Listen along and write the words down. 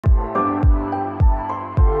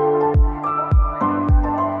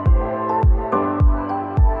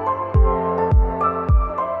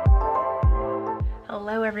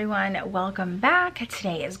everyone, welcome back.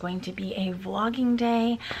 Today is going to be a vlogging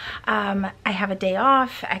day. I have a day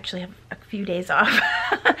off. I actually have a few days off.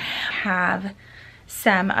 Have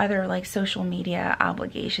some other like social media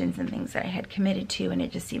obligations and things that I had committed to, and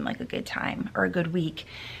it just seemed like a good time or a good week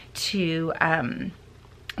to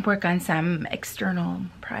work on some external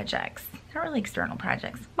projects. Not really external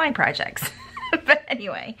projects, my projects. But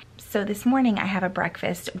anyway, so this morning I have a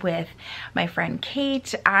breakfast with my friend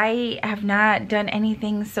Kate. I have not done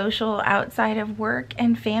anything social outside of work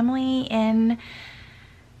and family in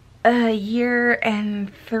a year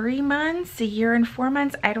and 3 months, a year and 4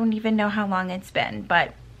 months. I don't even know how long it's been,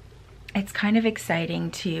 but it's kind of exciting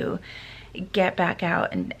to get back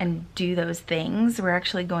out and do those things. We're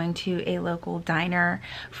actually going to a local diner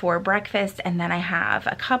for breakfast, and then I have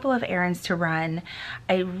a couple of errands to run.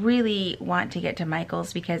 I really want to get to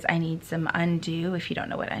Michael's because I need some undo. If you don't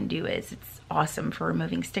know what undo is, it's awesome for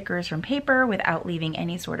removing stickers from paper without leaving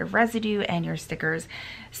any sort of residue, and your stickers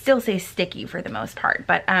still stay sticky for the most part.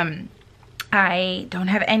 But I don't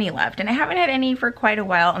have any left, and I haven't had any for quite a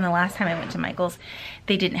while, and the last time I went to Michael's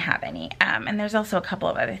they didn't have any. And there's also a couple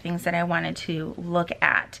of other things that I wanted to look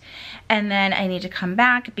at. And then I need to come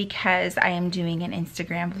back because I am doing an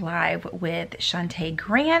Instagram live with Shunta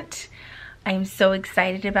Grant. I'm so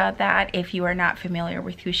excited about that. If you are not familiar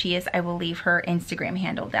with who she is, I will leave her Instagram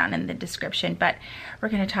handle down in the description. But we're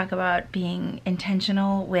going to talk about being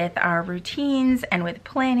intentional with our routines and with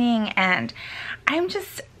planning, and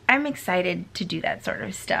I'm excited to do that sort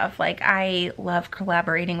of stuff. Like, I love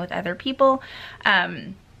collaborating with other people,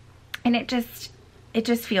 and it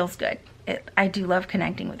just feels good. I do love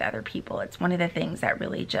connecting with other people. It's one of the things that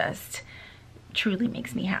really just truly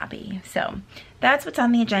makes me happy. So that's what's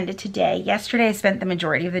on the agenda today. Yesterday I spent the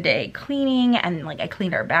majority of the day cleaning, and like I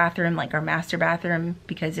cleaned our bathroom, like our master bathroom,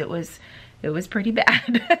 because it was pretty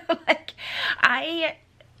bad. Like, I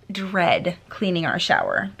dread cleaning our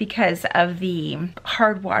shower because of the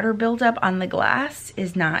hard water buildup on the glass.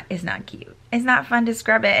 Is not cute. It's not fun to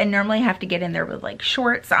scrub it, and normally I have to get in there with like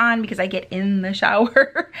shorts on because I get in the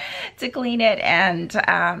shower to clean it. And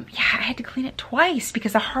yeah, I had to clean it twice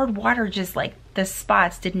because the hard water just like the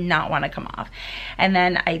spots did not want to come off. And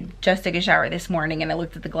then I just took a shower this morning and I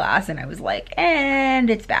looked at the glass and I was like, and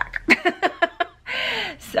it's back.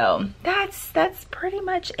 So that's pretty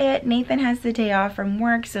much it. Nathan has the day off from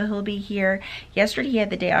work, so he'll be here. Yesterday he had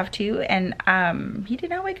the day off too, and he did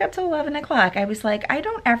not wake up till 11 o'clock. I was like, I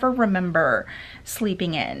don't ever remember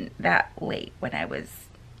sleeping in that late when I was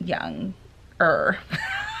younger.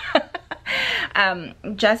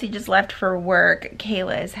 Jesse just left for work.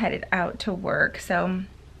 Kayla is headed out to work, so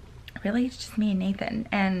really it's just me and Nathan.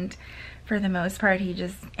 And for the most part, he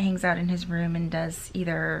just hangs out in his room and does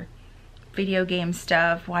either video game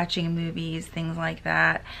stuff, watching movies, things like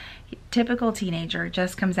that. Typical teenager,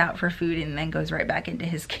 just comes out for food and then goes right back into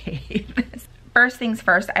his cave. First things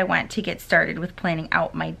first, I want to get started with planning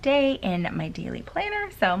out my day in my daily planner.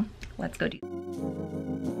 So let's go do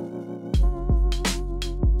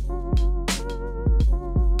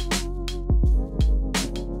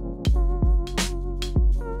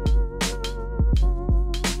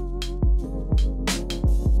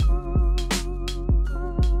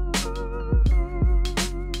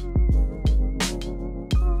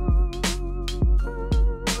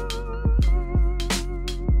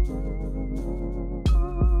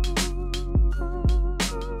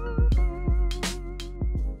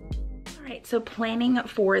So planning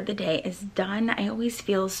for the day is done. I always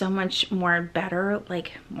feel so much more better,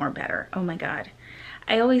 oh my God.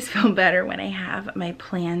 I always feel better when I have my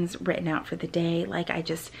plans written out for the day. Like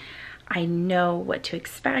I know what to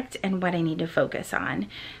expect and what I need to focus on.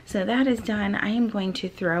 So that is done. I am going to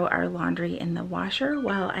throw our laundry in the washer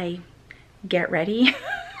while I get ready.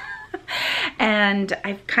 And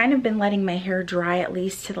I've kind of been letting my hair dry at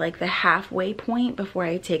least to like the halfway point before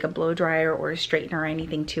I take a blow dryer or a straightener or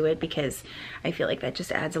anything to it, because I feel like that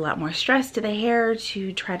just adds a lot more stress to the hair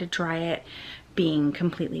to try to dry it being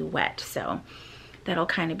completely wet. So that'll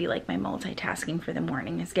kind of be like my multitasking for the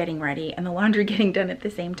morning, is getting ready and the laundry getting done at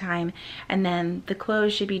the same time. And then the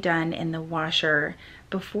clothes should be done in the washer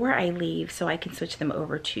before I leave so I can switch them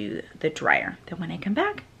over to the dryer. Then when I come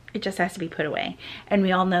back, it just has to be put away. And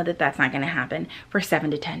we all know that that's not going to happen for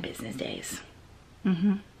 7 to 10 business days.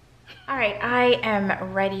 All right, I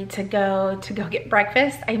am ready to go get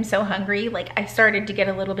breakfast. I'm so hungry. Like, I started to get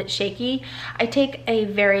a little bit shaky. I take a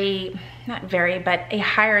but a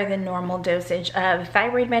higher than normal dosage of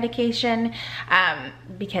thyroid medication,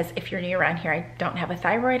 because if you're new around here, I don't have a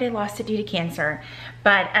thyroid. I lost it due to cancer.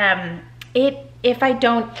 But if I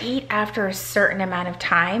don't eat after a certain amount of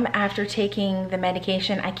time after taking the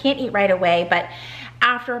medication, I can't eat right away, but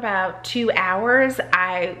after about 2 hours,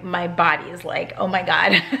 my body is like, oh my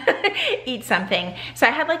God, eat something. So I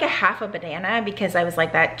had like a half a banana because I was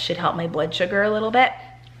like, that should help my blood sugar a little bit.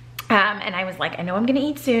 And I was like, I know I'm gonna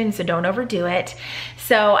eat soon, so don't overdo it.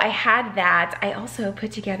 So I had that. I also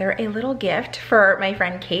put together a little gift for my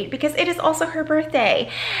friend Kate because it is also her birthday.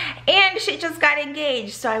 And she just got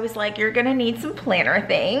engaged. So I was like, you're gonna need some planner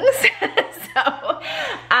things. So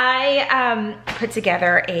I put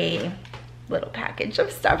together a little package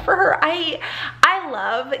of stuff for her. I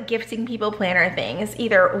love gifting people planner things,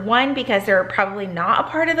 either one, because they're probably not a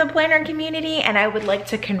part of the planner community and I would like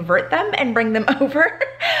to convert them and bring them over,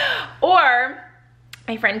 or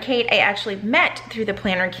my friend Kate, I actually met through the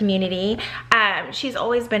planner community. She's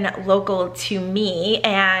always been local to me,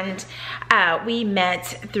 and we met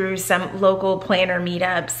through some local planner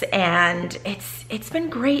meetups, and it's been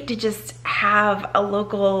great to just have a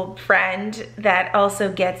local friend that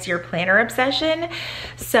also gets your planner obsession.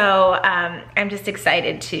 So I'm just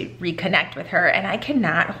excited to reconnect with her, and I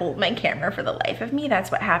cannot hold my camera for the life of me.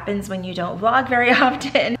 That's what happens when you don't vlog very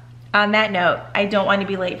often. On that note, I don't want to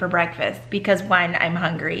be late for breakfast because one, I'm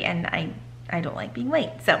hungry and I don't like being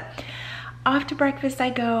late. So off to breakfast I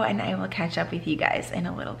go, and I will catch up with you guys in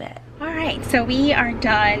a little bit. All right, so we are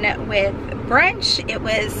done with brunch. It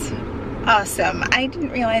was awesome. I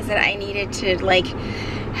didn't realize that I needed to like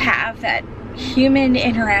have that human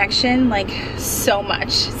interaction like so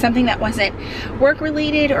much. Something that wasn't work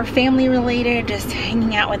related or family related, just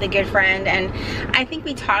hanging out with a good friend. And I think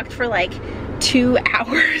we talked for like 2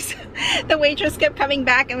 hours. The waitress kept coming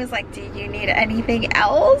back and was like, do you need anything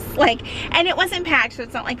else? Like, and it wasn't packed, so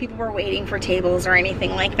it's not like people were waiting for tables or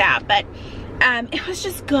anything like that, but it was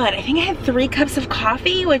just good. I think I had 3 cups of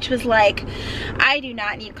coffee, which was like, I do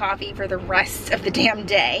not need coffee for the rest of the damn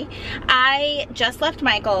day. I just left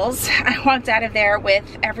Michael's. I walked out of there with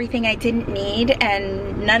everything I didn't need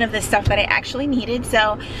and none of the stuff that I actually needed.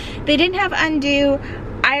 So they didn't have undo.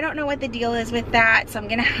 I don't know what the deal is with that, so I'm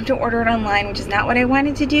gonna have to order it online, which is not what I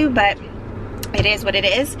wanted to do, but it is what it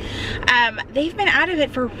is. They've been out of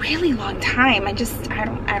it for a really long time. I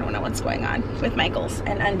don't know what's going on with Michael's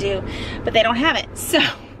and undo, but they don't have it. So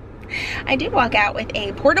I did walk out with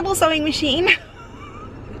a portable sewing machine.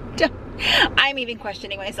 I'm even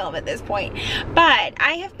questioning myself at this point, but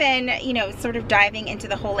I have been, you know, sort of diving into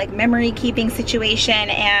the whole like memory keeping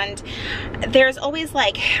situation, and there's always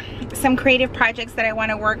like some creative projects that I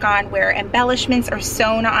want to work on where embellishments are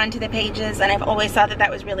sewn onto the pages, and I've always thought that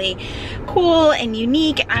that was really cool and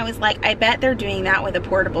unique. I was like, I bet they're doing that with a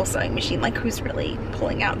portable sewing machine. Like, who's really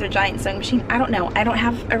pulling out their giant sewing machine? I don't know. I don't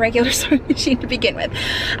have a regular sewing machine to begin with.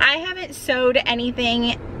 I haven't sewed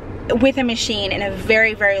anything with a machine in a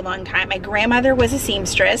very, very long time. My grandmother was a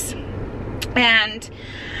seamstress, and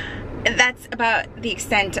that's about the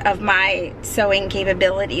extent of my sewing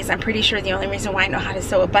capabilities. I'm pretty sure the only reason why I know how to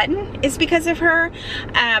sew a button is because of her.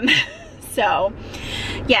 So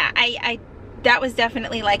yeah, that was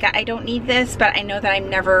definitely like, I don't need this, but I know that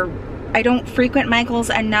I don't frequent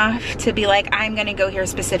Michael's enough to be like, I'm gonna go here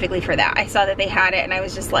specifically for that. I saw that they had it and I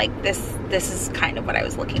was just like, this is kind of what I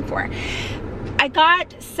was looking for. I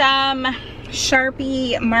got some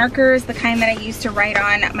Sharpie markers, the kind that I used to write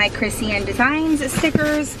on my Chrissy and Designs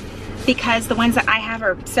stickers, because the ones that I have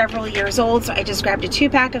are several years old, so I just grabbed a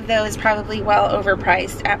 2-pack of those, probably well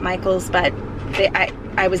overpriced at Michael's, but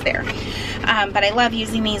I was there. But I love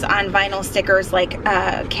using these on vinyl stickers like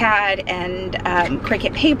CAD and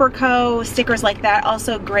Cricut Paper Co. stickers like that.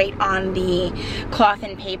 Also great on the cloth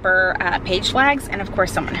and paper page flags. And of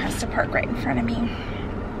course someone has to park right in front of me.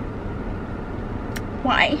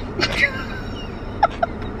 Why?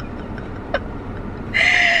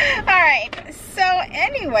 Alright, so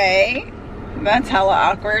anyway, that's hella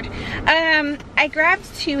awkward. I grabbed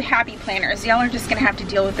 2 happy planners. Y'all are just gonna have to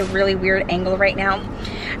deal with the really weird angle right now.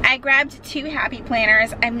 I grabbed 2 happy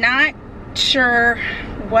planners. I'm not sure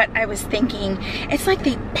what I was thinking. It's like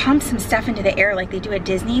they pump some stuff into the air like they do at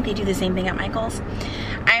Disney. They do the same thing at Michael's.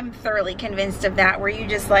 I'm thoroughly convinced of that, where you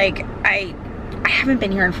just like, I haven't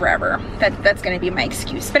been here in forever. That's gonna be my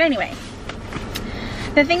excuse. But anyway,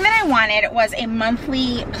 the thing that I wanted was a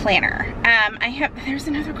monthly planner. There's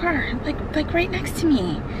another car, like right next to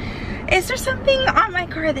me. Is there something on my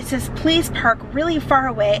car that says, please park really far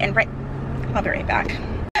away and right, I'll be right back.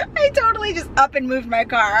 I totally just up and moved my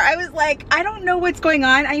car. I was like, I don't know what's going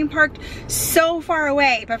on. I am parked so far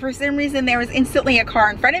away, but for some reason there was instantly a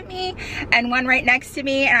car in front of me and one right next to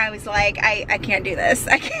me, and I was like, I can't do this.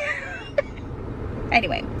 I can't.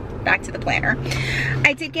 Anyway, back to the planner.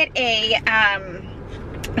 I did get a,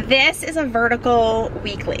 this is a vertical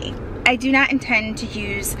weekly. I do not intend to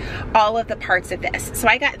use all of the parts of this. So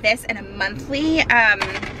I got this in a monthly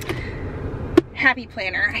happy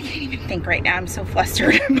planner. I can't even think right now, I'm so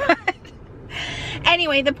flustered.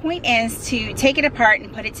 Anyway, the point is to take it apart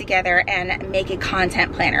and put it together and make a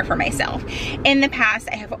content planner for myself. In the past,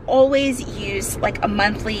 I have always used like a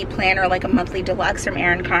monthly planner, like a monthly deluxe from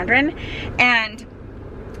Erin Condren, and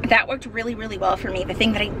that worked really, really well for me. The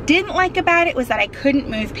thing that I didn't like about it was that I couldn't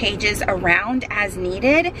move pages around as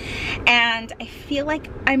needed, and I feel like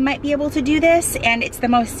I might be able to do this, and it's the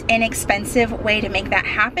most inexpensive way to make that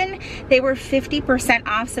happen. They were 50%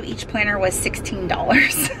 off, so each planner was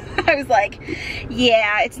 $16. I was like,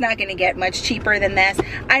 yeah, it's not gonna get much cheaper than this.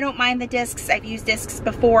 I don't mind the discs. I've used discs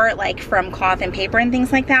before, like from cloth and paper and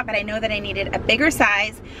things like that, but I know that I needed a bigger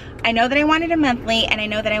size. I know that I wanted a monthly, and I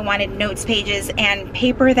know that I wanted notes pages and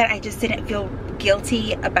paper that I just didn't feel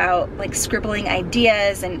guilty about, like scribbling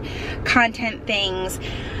ideas and content things,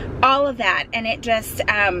 all of that. And it just,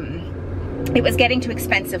 it was getting too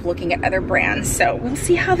expensive looking at other brands. So we'll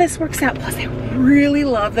see how this works out. Plus I really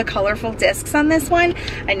love the colorful discs on this one.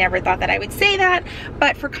 I never thought that I would say that,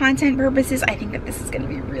 but for content purposes, I think that this is gonna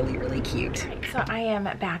be really, really cute. So I am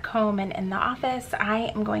back home and in the office.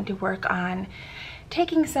 I am going to work on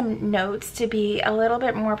taking some notes to be a little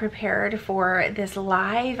bit more prepared for this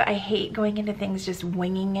live. I hate going into things just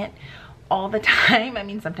winging it all the time. I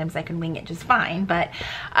mean, sometimes I can wing it just fine, but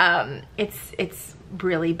it's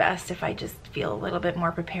really best if I just feel a little bit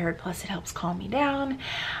more prepared. Plus it helps calm me down.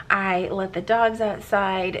 I let the dogs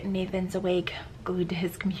outside. Nathan's awake, glued to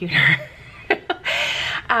his computer.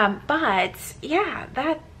 But yeah,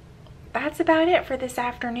 that's about it for this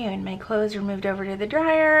afternoon. My clothes are moved over to the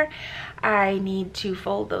dryer. I need to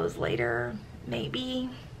fold those later, maybe.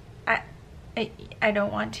 I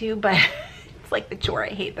don't want to, but it's like the chore I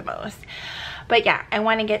hate the most. But yeah, I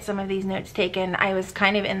want to get some of these notes taken. I was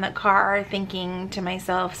kind of in the car thinking to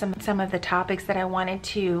myself some of the topics that I wanted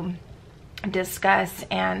to discuss,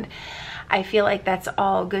 and I feel like that's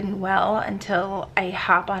all good and well until I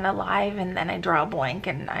hop on a live and then I draw a blank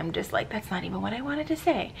and I'm just like, that's not even what I wanted to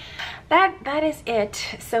say. That is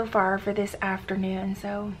it so far for this afternoon.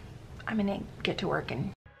 So I'm gonna get to work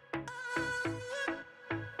and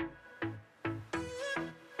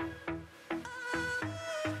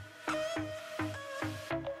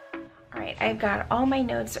I've got all my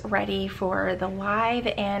notes ready for the live,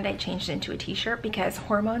 and I changed it into a t-shirt because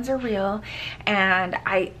hormones are real and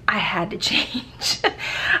I had to change.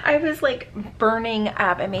 I was like burning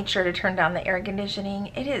up. I made sure to turn down the air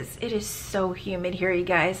conditioning. It is so humid here, you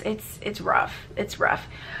guys. It's rough. It's rough.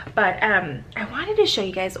 But I wanted to show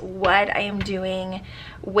you guys what I am doing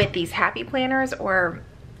with these happy planners, or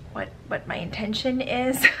what my intention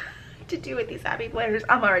is to do with these happy planners.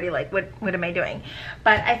 I'm already like, what am I doing?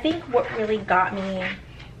 But I think what really got me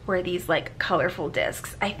were these like colorful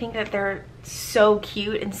discs. I think that they're so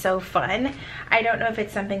cute and so fun. I don't know if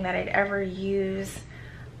it's something that I'd ever use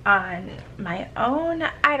on my own.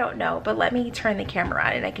 I don't know, but let me turn the camera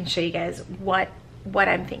on and I can show you guys what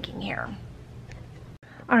I'm thinking here.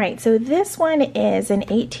 All right, so this one is an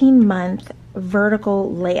 18-month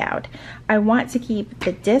vertical layout. I want to keep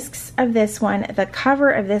the discs of this one, the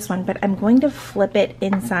cover of this one, but I'm going to flip it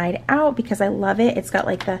inside out because I love it. It's got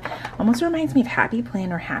like almost reminds me of Happy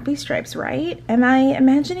Plan or Happy Stripes, right? Am I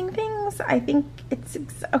imagining things? I think it's,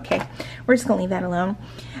 okay, we're just gonna leave that alone.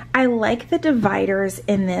 I like the dividers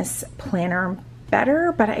in this planner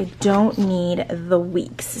better, but I don't need the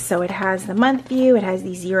weeks. So it has the month view, it has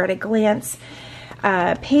these year at a glance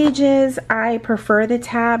pages. I prefer the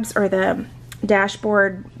tabs or the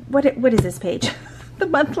dashboard. What is this page? the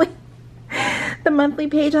monthly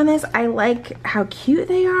page on this. I like how cute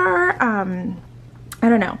they are. I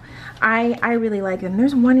don't know. I really like them.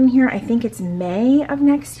 There's one in here, I think it's May of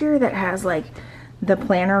next year, that has like the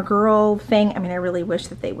planner girl thing. I mean, I really wish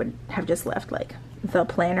that they would have just left like the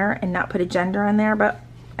planner and not put a gender on there, but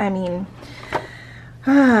I mean,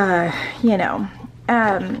 you know.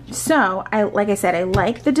 So like I said, I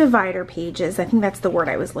like the divider pages. I think that's the word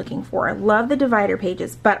I was looking for. I love the divider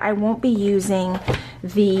pages, but I won't be using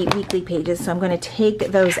the weekly pages, so I'm going to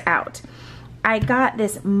take those out. I got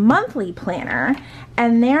this monthly planner,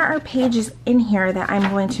 and there are pages in here that I'm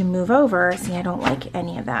going to move over. See, I don't like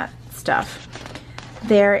any of that stuff.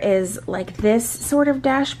 There is like this sort of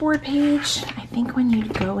dashboard page. I think when you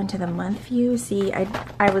go into the month view, see,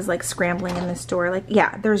 I was like scrambling in the store. Like,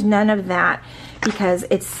 yeah, there's none of that because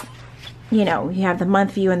it's, you know, you have the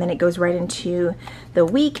month view and then it goes right into the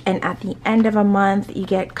week. And at the end of a month, you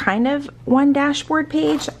get kind of one dashboard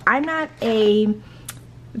page. I'm not a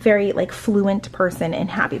very like fluent person in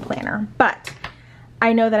Happy Planner, but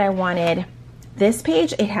I know that I wanted this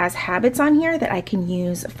page, it has habits on here that I can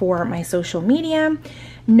use for my social media,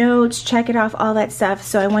 notes, check it off, all that stuff.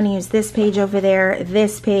 So I want to use this page over there,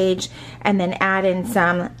 this page, and then add in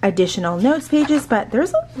some additional notes pages. But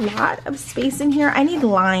there's a lot of space in here. I need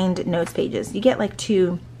lined notes pages. You get like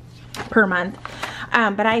 2 per month.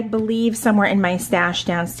 But I believe somewhere in my stash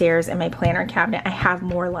downstairs in my planner cabinet, I have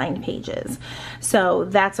more lined pages. So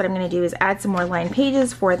that's what I'm going to do, is add some more lined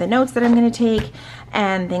pages for the notes that I'm going to take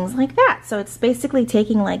and things like that. So it's basically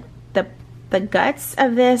taking like the guts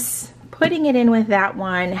of this, putting it in with that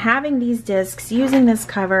one, having these discs, using this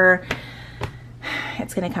cover.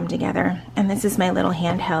 It's going to come together. And this is my little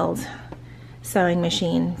handheld sewing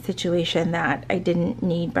machine situation that I didn't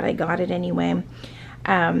need, but I got it anyway.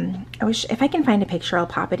 I wish, if I can find a picture, I'll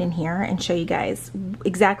pop it in here and show you guys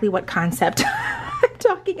exactly what concept I'm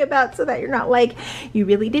talking about, so that you're not like, you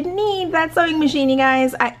really didn't need that sewing machine, you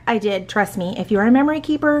guys. I did, trust me. If you're a memory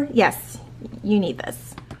keeper, yes, you need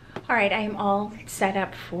this. All right, I am all set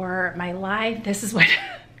up for my live. This is what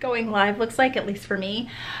going live looks like, at least for me,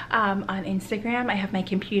 on Instagram. I have my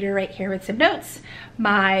computer right here with some notes,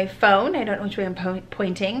 my phone, I don't know which way I'm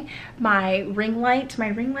pointing, my ring light. My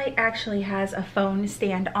ring light actually has a phone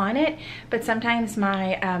stand on it, but sometimes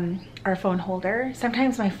my our phone holder,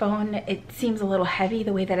 sometimes my phone, it seems a little heavy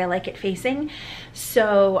the way that I like it facing,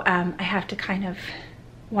 so I have to kind of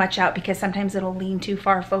watch out, because sometimes it'll lean too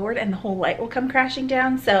far forward and the whole light will come crashing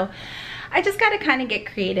down. So I just got to kind of get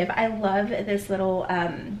creative. I love this little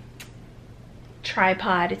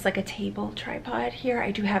tripod. It's like a table tripod here.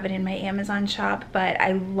 I do have it in my Amazon shop, but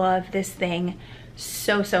I love this thing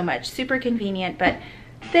so much. Super convenient. But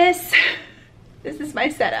this is my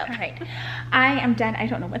setup. All right, I am done. I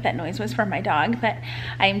don't know what that noise was from my dog, but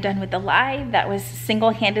I am done with the live. That was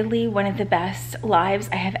single-handedly one of the best lives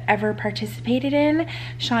I have ever participated in.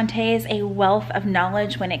 Shunta is a wealth of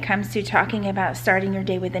knowledge when it comes to talking about starting your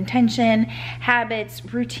day with intention, habits,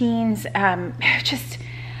 routines. When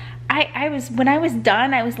I was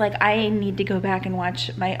done, I was like, I need to go back and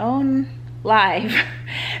watch my own live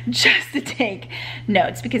just to take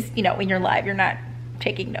notes, because you know, when you're live, you're not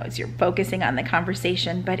taking notes, you're focusing on the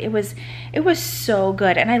conversation. But it was so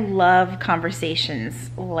good, and I love conversations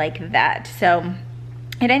like that. So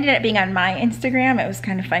it ended up being on my Instagram. It was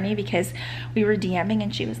kind of funny because we were DMing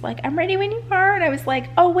and she was like, I'm ready when you are, and I was like,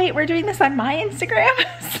 oh wait, we're doing this on my Instagram.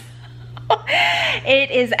 It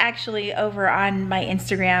is actually over on my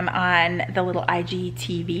Instagram on the little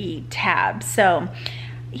IGTV tab. So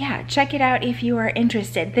yeah, check it out if you are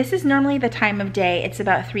interested. This is normally the time of day, it's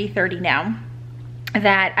about 3:30 now,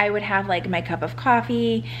 that I would have like my cup of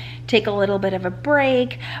coffee, take a little bit of a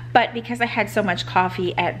break. But because I had so much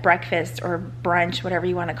coffee at breakfast or brunch, whatever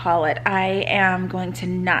you want to call it, I am going to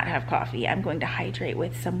not have coffee. I'm going to hydrate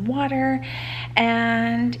with some water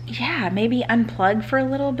and yeah, maybe unplug for a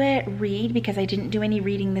little bit, read, because I didn't do any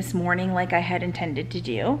reading this morning like I had intended to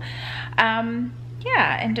do.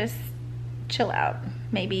 Yeah, and just chill out.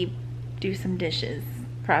 Maybe do some dishes.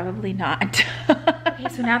 Probably not. Okay,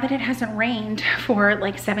 so now that it hasn't rained for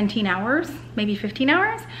like 17 hours, maybe 15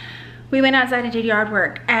 hours, we went outside and did yard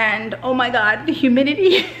work, and oh my god, the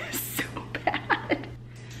humidity is so bad.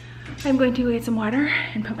 I'm going to get some water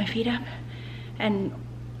and put my feet up and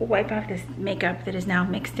wipe off this makeup that is now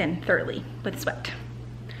mixed in thoroughly with sweat.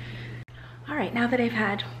 All right, now that I've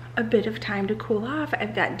had a bit of time to cool off,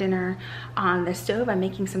 I've got dinner on the stove. I'm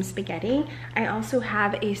making some spaghetti. I also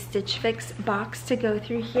have a Stitch Fix box to go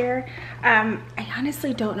through here. I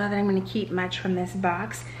honestly don't know that I'm going to keep much from this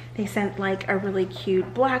box. They sent like a really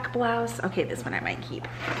cute black blouse. Okay, this one I might keep.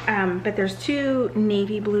 But there's 2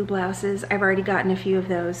 navy blue blouses. I've already gotten a few of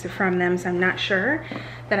those from them, so I'm not sure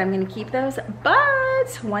that I'm going to keep those.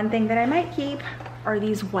 But one thing that I might keep are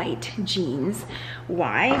these white jeans.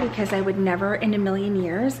 Why? Because I would never in a million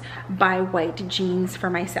years buy white jeans for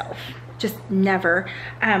myself. Just never.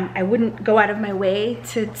 I wouldn't go out of my way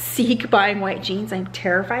to seek buying white jeans. I'm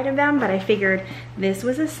terrified of them, but I figured this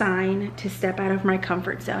was a sign to step out of my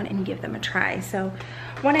comfort zone and give them a try. So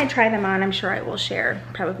when I try them on, I'm sure I will share,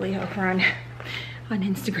 probably over on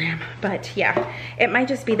Instagram. But yeah, it might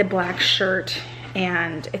just be the black shirt,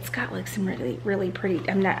 and it's got like some really pretty,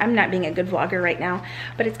 I'm not being a good vlogger right now,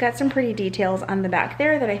 but it's got some pretty details on the back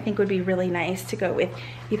there that I think would be really nice to go with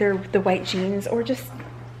either the white jeans or just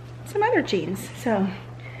some other jeans. So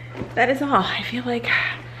that is all. I feel like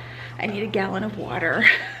I need a gallon of water.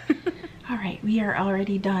 All right, we are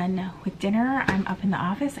already done with dinner. I'm up in the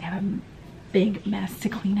office. I have a big mess to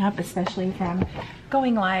clean up, especially from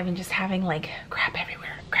going live and just having like crap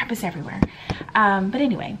everywhere. Crap is everywhere. But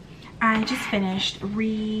anyway, I just finished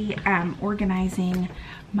reorganizing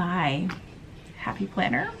my Happy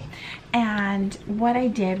Planner. And what I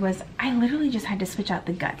did was I literally just had to switch out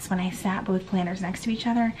the guts when I sat both planners next to each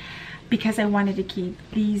other, because I wanted to keep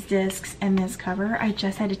these discs and this cover. I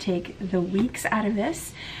just had to take the weeks out of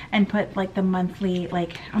this and put like the monthly,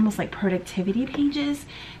 like almost like productivity pages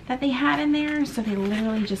that they had in there. So they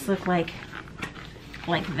literally just look like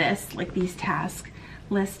this, like these task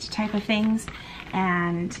list type of things.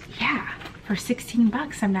 And yeah, for 16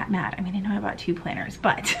 bucks, I'm not mad. I mean, I know I bought 2 planners,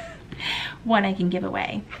 but one I can give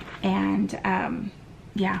away. And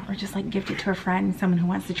yeah, or just like gift it to a friend, someone who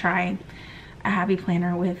wants to try a Happy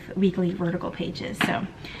Planner with weekly vertical pages. So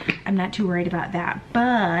I'm not too worried about that,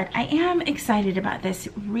 but I am excited about this.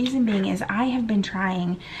 Reason being is I have been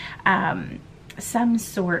trying some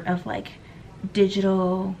sort of like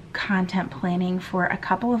digital content planning for a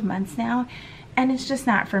couple of months now, and it's just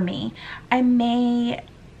not for me. I may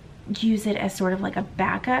use it as sort of like a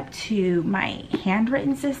backup to my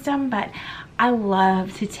handwritten system, but I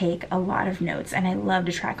love to take a lot of notes and I love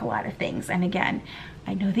to track a lot of things. And again,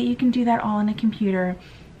 I know that you can do that all on a computer.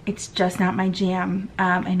 It's just not my jam.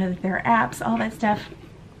 I know that there are apps, all that stuff.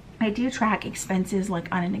 I do track expenses like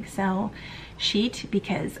on an Excel sheet,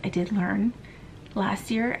 because I did learn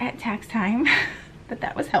last year at tax time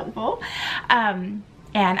that was helpful. And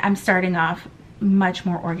I'm starting off much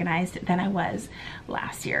more organized than I was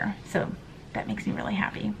last year. So that makes me really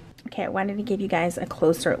happy. Okay, I wanted to give you guys a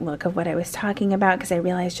closer look of what I was talking about, because I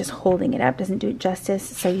realized just holding it up doesn't do it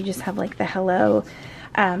justice. So you just have like the hello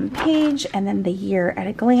page and then the year at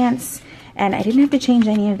a glance. And I didn't have to change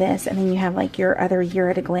any of this. And then you have like your other year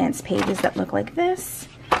at a glance pages that look like this.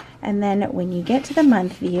 And then when you get to the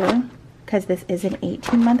month view, because this is an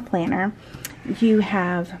 18-month planner, you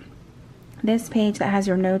have this page that has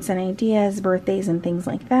your notes and ideas, birthdays and things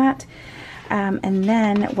like that. And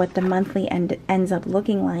then what the monthly ends up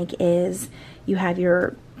looking like is you have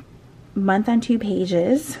your month on 2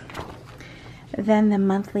 pages. Then the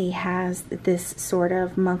monthly has this sort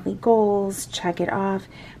of monthly goals, check it off.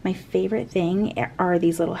 My favorite thing are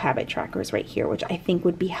these little habit trackers right here, which I think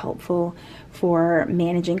would be helpful for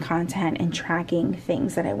managing content and tracking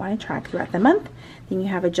things that I want to track throughout the month. Then you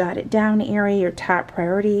have a jot it down area, your top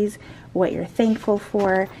priorities, what you're thankful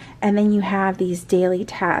for, and then you have these daily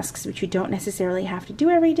tasks, which you don't necessarily have to do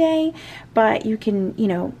every day, but you can, you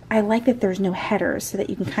know, I like that there's no headers so that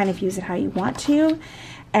you can kind of use it how you want to.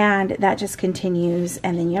 And that just continues,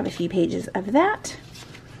 and then you have a few pages of that,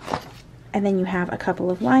 and then you have a couple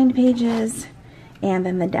of lined pages, and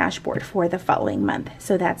then the dashboard for the following month.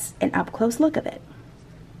 So that's an up-close look of it.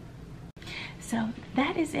 So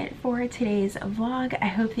that is it for today's vlog. I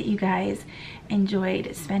hope that you guys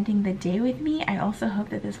enjoyed spending the day with me. I also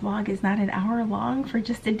hope that this vlog is not an hour long for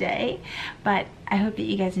just a day, but I hope that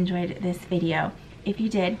you guys enjoyed this video. If you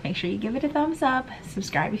did, make sure you give it a thumbs up,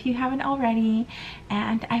 subscribe if you haven't already,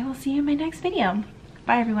 and I will see you in my next video.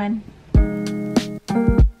 Bye everyone.